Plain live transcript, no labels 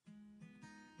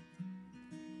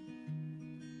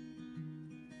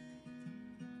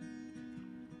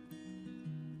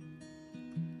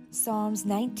Psalms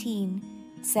 19,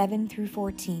 7 through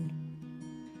 14.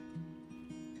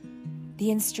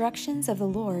 The instructions of the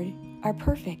Lord are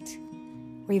perfect,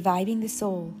 reviving the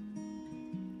soul.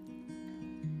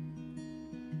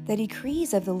 The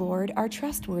decrees of the Lord are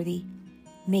trustworthy,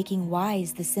 making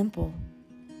wise the simple.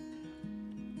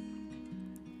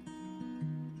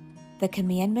 The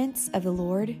commandments of the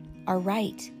Lord are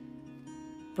right,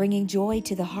 bringing joy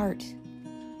to the heart.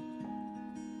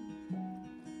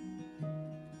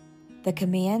 The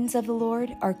commands of the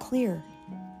Lord are clear,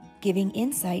 giving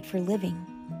insight for living.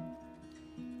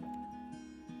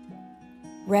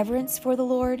 Reverence for the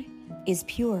Lord is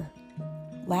pure,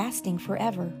 lasting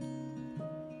forever.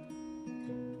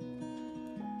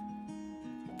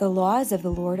 The laws of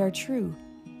the Lord are true,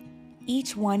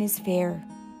 each one is fair.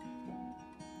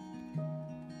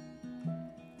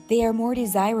 They are more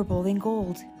desirable than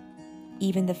gold,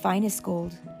 even the finest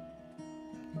gold.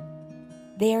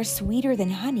 They are sweeter than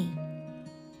honey,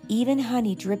 even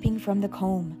honey dripping from the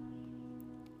comb.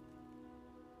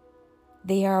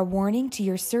 They are a warning to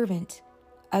your servant,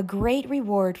 a great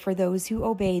reward for those who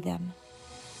obey them.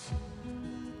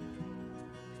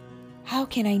 How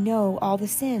can I know all the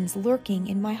sins lurking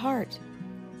in my heart?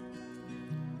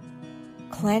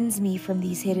 Cleanse me from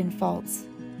these hidden faults.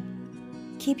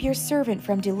 Keep your servant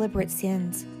from deliberate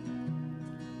sins.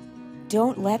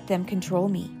 Don't let them control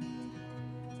me.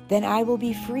 Then I will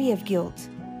be free of guilt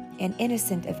and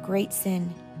innocent of great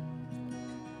sin.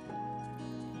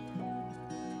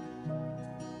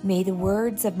 May the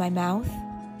words of my mouth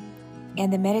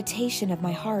and the meditation of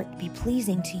my heart be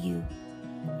pleasing to you,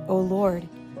 O Lord,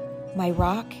 my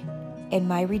rock and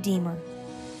my redeemer.